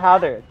on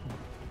Heather.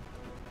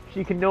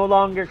 She can no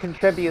longer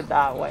contribute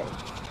that way.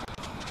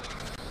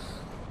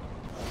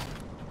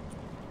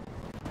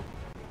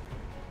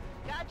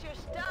 Got your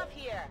stuff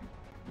here.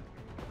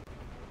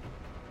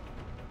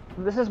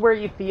 This is where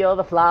you feel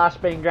the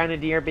flashbang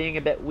grenadier being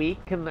a bit weak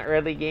in the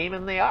early game,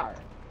 and they are.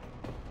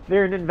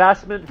 They're an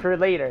investment for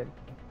later,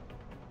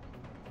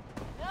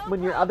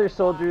 when your other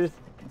soldiers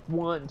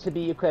want to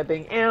be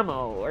equipping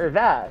ammo or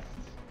vests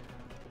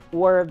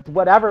or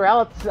whatever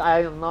else I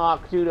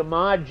unlock due to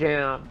mod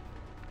jam.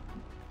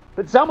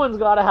 But someone's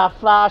got to have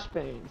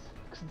flashbangs.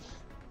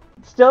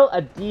 It's still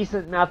a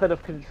decent method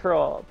of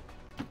control,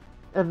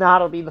 and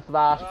that'll be the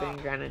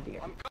flashbang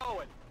grenadier. I'm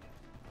going.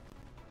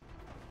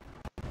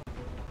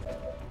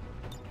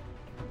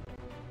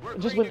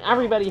 Just when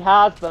everybody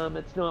has them,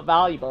 it's not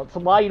valuable. It's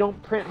why you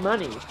don't print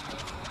money.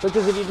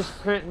 Because if you just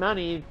print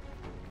money,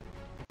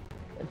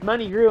 if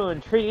money grew on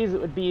trees, it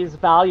would be as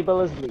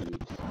valuable as leaves.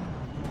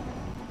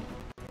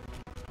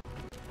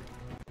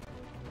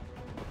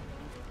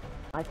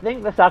 I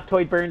think the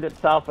sectoid burned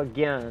itself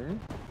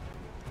again.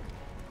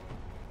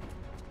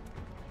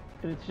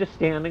 And it's just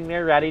standing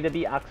there ready to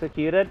be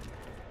executed.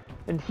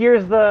 And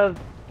here's the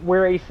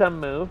worrisome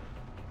move.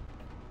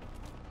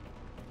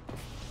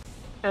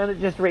 And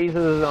it just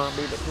raises a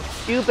zombie, which is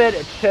stupid.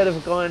 It should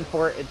have gone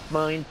for its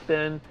mind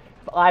spin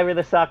If I were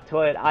the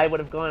sectoid, I would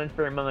have gone in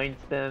for a mind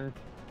spin.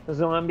 The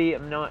zombie,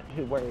 I'm not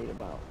too worried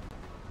about.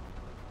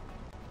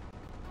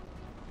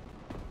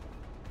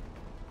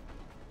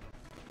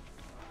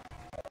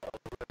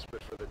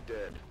 Respite for the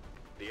dead.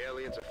 The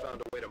aliens have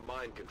found a way to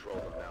mind control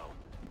them now.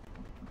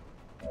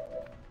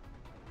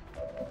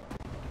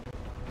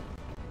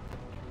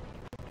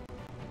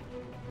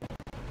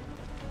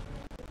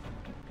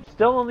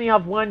 Still only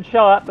have one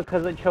shot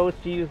because I chose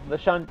to use the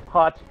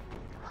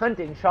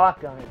hunting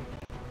shotgun.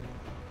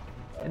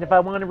 And if I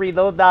want to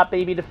reload that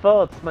baby to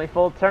full, it's my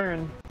full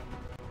turn.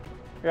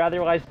 Or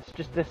otherwise, it's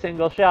just a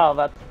single shell.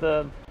 That's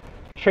the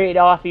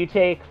trade-off you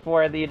take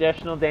for the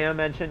additional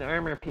damage and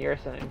armor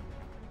piercing.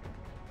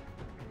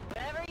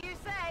 Whatever you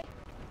say.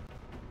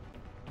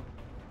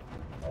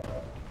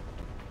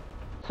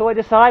 So I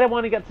decide I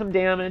want to get some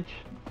damage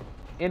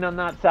in on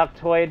that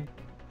sectoid.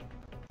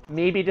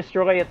 Maybe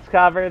destroy its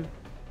cover.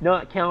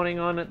 Not counting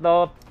on it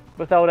though,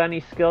 without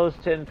any skills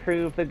to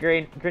improve the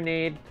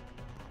grenade.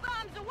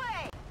 Bombs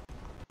away.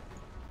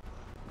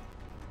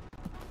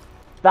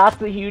 That's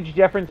the huge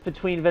difference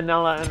between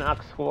vanilla and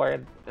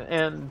XCOM.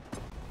 And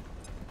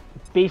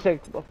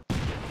basic.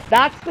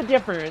 That's the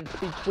difference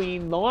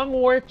between Long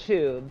War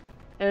 2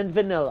 and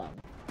vanilla.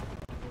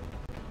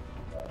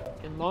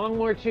 In Long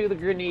War 2, the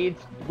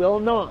grenades will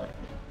not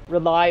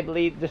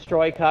reliably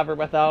destroy cover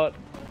without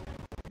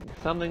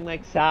something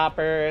like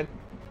Sapper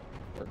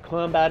or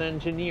Combat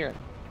Engineer.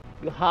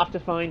 You'll have to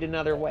find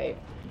another way.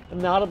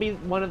 And that'll be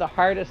one of the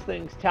hardest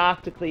things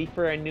tactically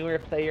for a newer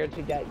player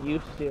to get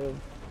used to.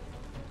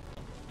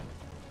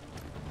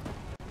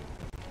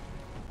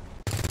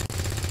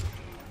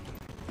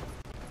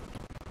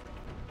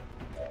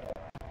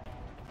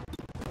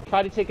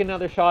 Try to take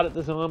another shot at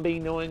the zombie,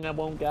 knowing I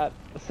won't get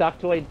a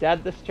sectoid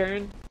dead this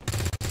turn.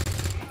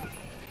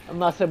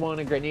 Unless I want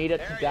to grenade it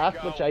to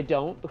death, which I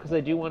don't, because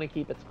I do want to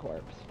keep its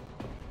corpse.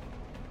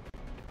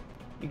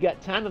 You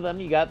get 10 of them,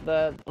 you get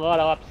the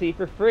autopsy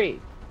for free.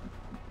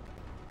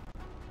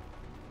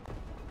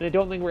 And I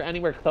don't think we're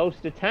anywhere close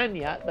to 10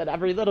 yet, but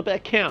every little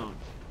bit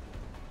counts.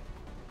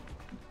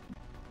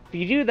 If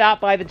you do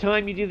that by the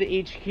time you do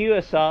the HQ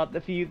assault,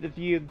 if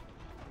you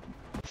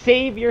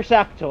save your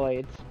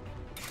sectoids,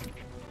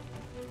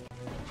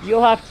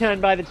 you'll have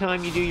 10 by the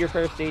time you do your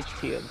first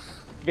HQ.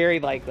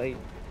 Very likely.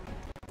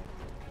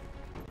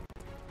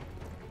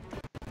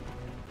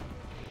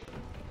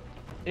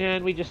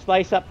 And we just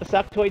slice up the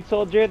sectoid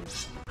soldier.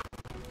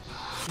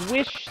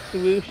 Swish,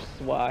 swoosh,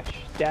 swash.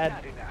 Dead.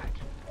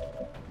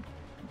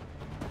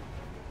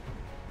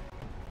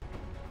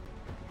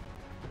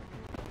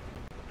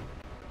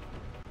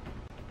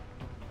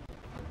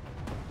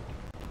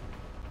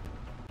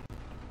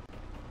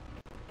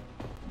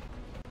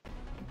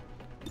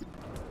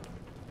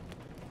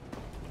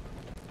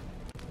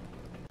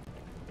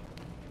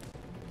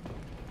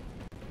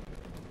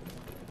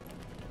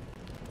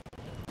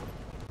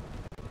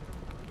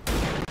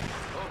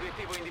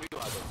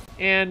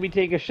 And we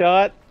take a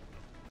shot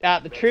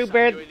at the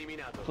trooper,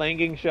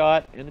 flanking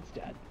shot, and it's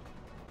dead.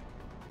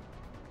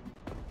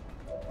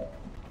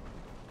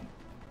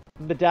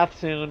 The death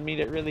sound made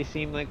it really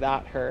seem like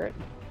that hurt,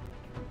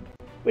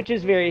 which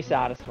is very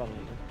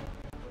satisfying.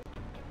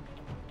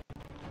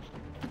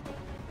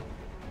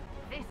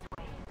 This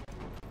way.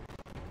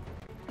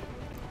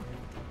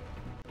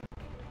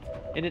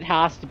 And it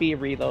has to be a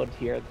reload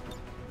here.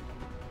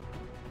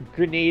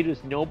 Grenade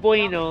was no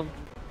bueno,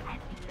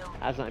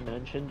 as I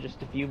mentioned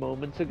just a few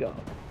moments ago.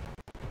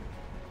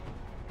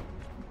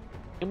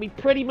 And we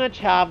pretty much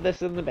have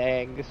this in the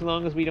bag, as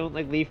long as we don't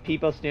like leave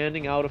people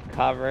standing out of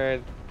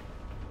cover.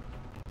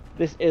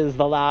 This is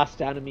the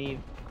last enemy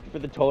for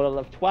the total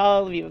of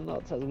 12, even though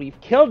it says we've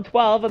killed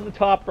 12 on the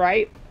top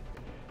right.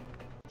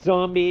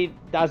 Zombie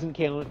doesn't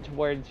count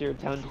towards your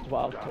 10 to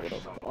 12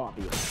 total,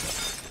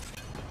 obviously.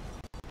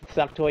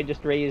 Sectoid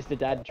just raised a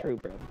dead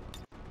trooper.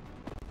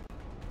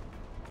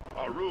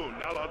 Arun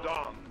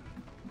Aladam.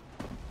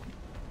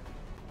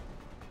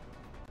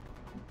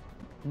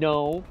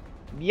 No.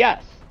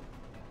 Yes.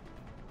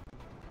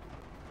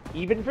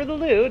 Even for the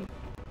loot,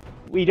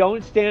 we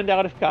don't stand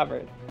out of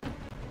cover.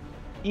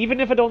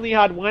 Even if it only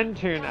had one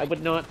turn, I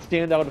would not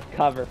stand out of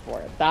cover for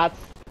it. That's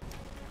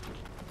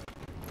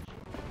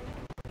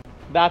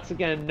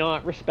again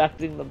not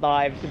respecting the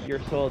lives of your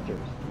soldiers.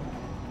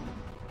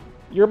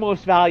 Your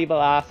most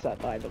valuable asset,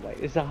 by the way,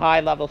 is a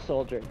high-level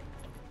soldier.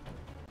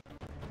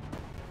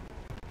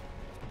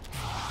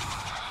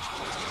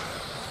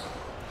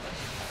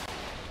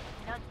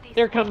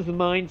 There comes the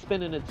mind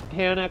spin and its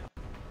panic.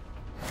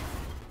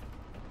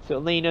 So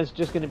Elena's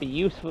just going to be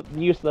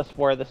useless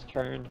for this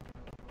turn.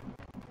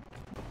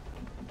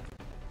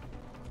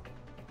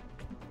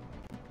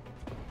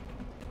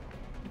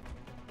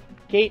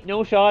 Kate,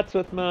 no shots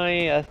with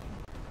my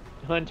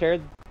hunter.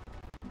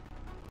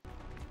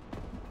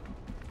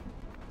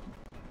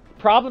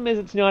 Problem is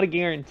it's not a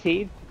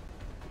guarantee.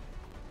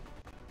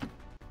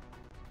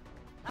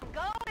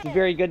 It's a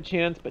very good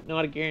chance, but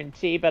not a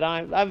guarantee. But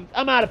I'm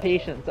out of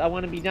patience. I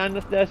want to be done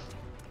with this.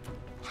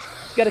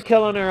 Let's get a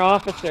kill on our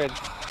officer.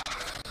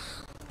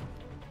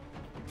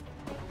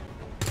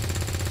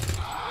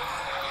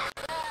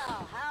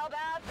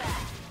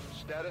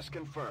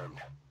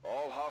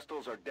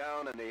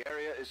 down and the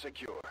area is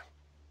secure.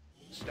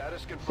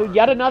 Status So confirmed.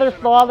 yet another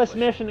Mission flawless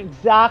accomplished. mission,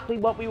 exactly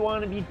what we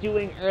want to be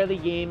doing early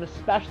game,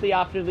 especially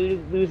after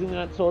losing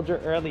that soldier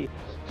early.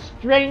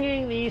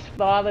 Stringing these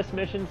flawless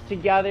missions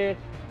together,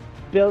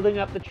 building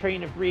up the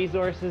train of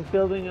resources,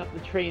 building up the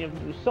train of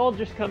new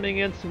soldiers coming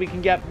in so we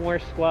can get more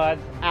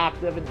squads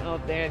active and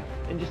out there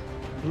and just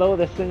blow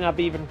this thing up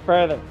even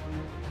further.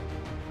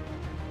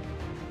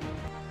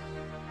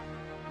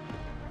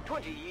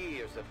 20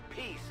 years of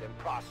peace and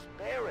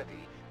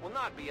prosperity will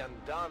not be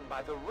undone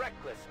by the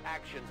reckless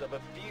actions of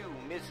a few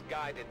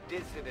misguided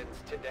dissidents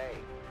today.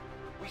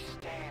 We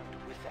stand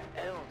with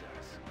the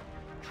elders,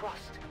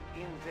 trust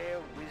in their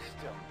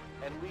wisdom,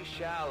 and we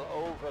shall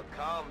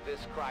overcome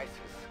this crisis.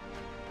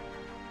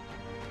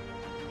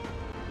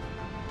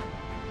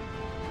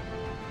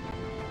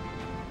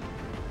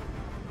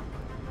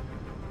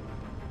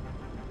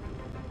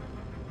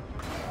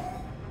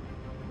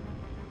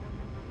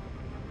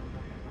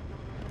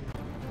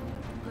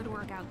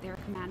 Out there,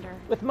 Commander.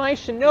 With my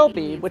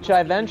shinobi, which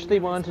I eventually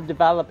want to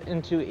develop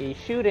into a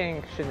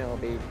shooting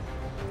shinobi,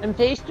 I'm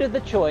faced with the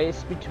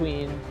choice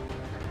between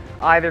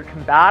either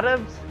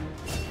combatives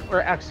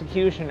or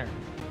executioner.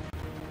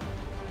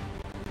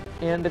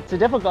 And it's a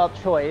difficult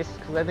choice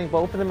because I think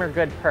both of them are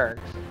good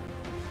perks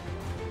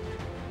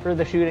for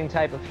the shooting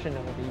type of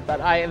shinobi,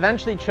 but I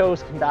eventually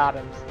chose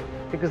combatives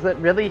because it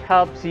really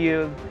helps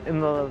you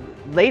in the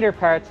later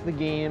parts of the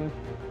game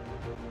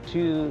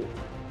to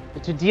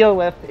deal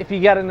with, if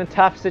you get in a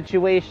tough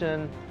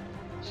situation,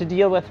 to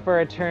deal with for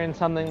a turn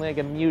something like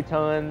a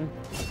Muton,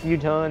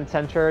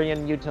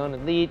 Centurion, Muton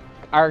Elite,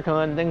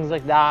 Archon, things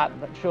like that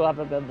show up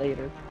a bit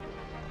later.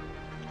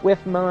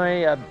 With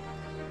my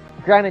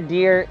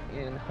Grenadier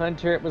and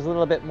Hunter, it was a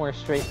little bit more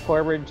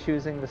straightforward,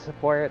 choosing the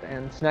support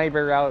and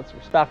sniper routes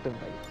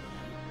respectively.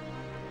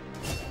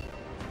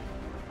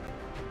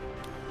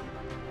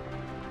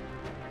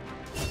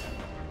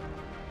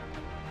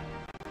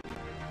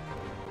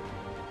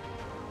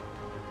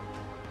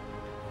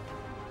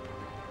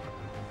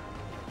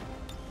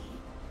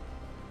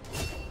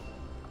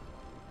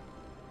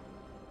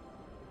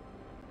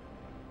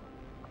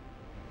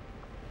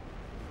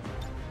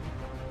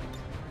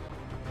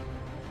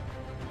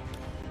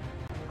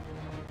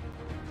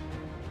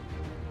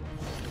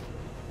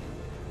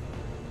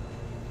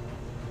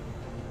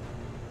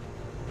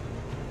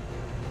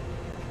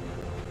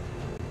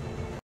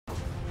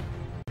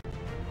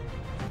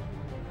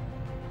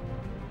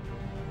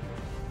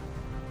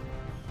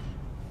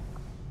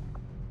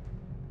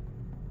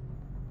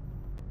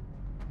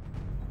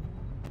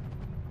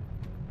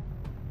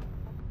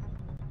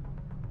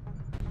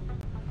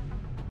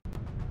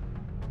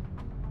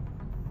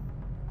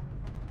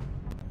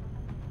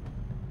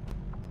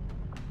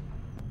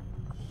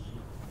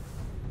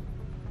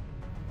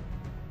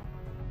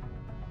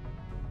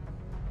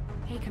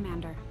 Hey,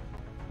 Commander.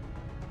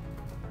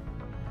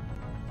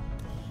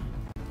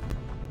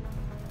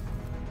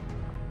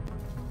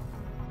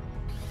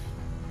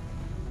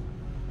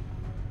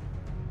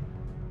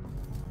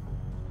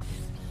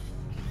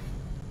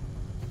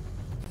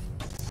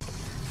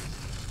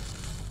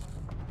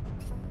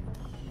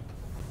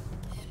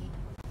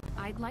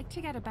 I'd like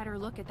to get a better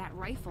look at that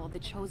rifle the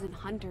Chosen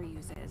Hunter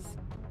uses.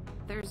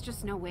 There's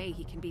just no way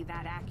he can be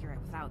that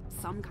accurate without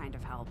some kind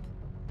of help.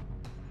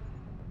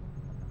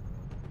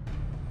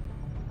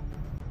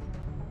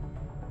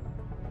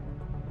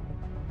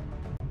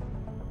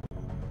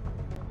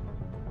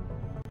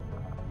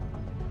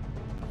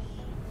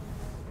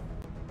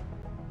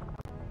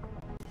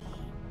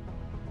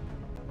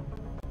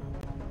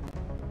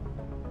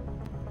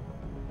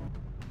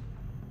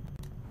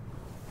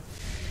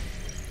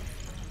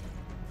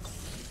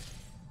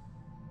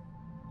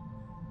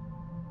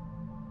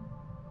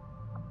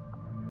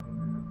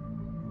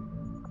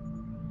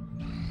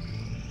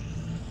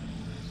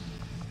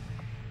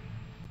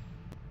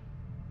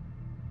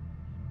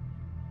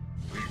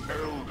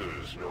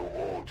 Elders know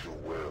all too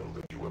well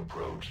that you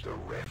approach the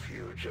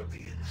refuge of the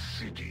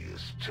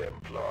insidious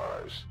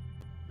Templars.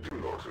 Do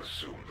not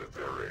assume that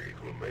their aid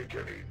will make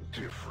any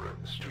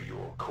difference to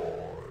your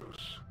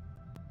cause.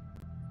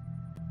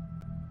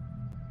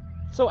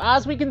 So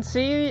as we can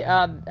see,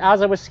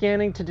 as I was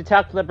scanning to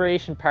detect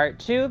Liberation Part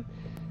 2,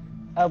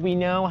 we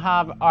now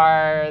have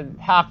our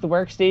Hack the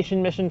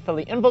Workstation mission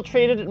fully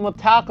infiltrated, and we'll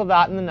tackle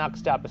that in the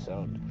next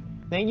episode.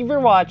 Thank you for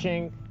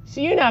watching,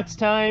 see you next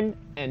time,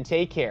 and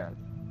take care.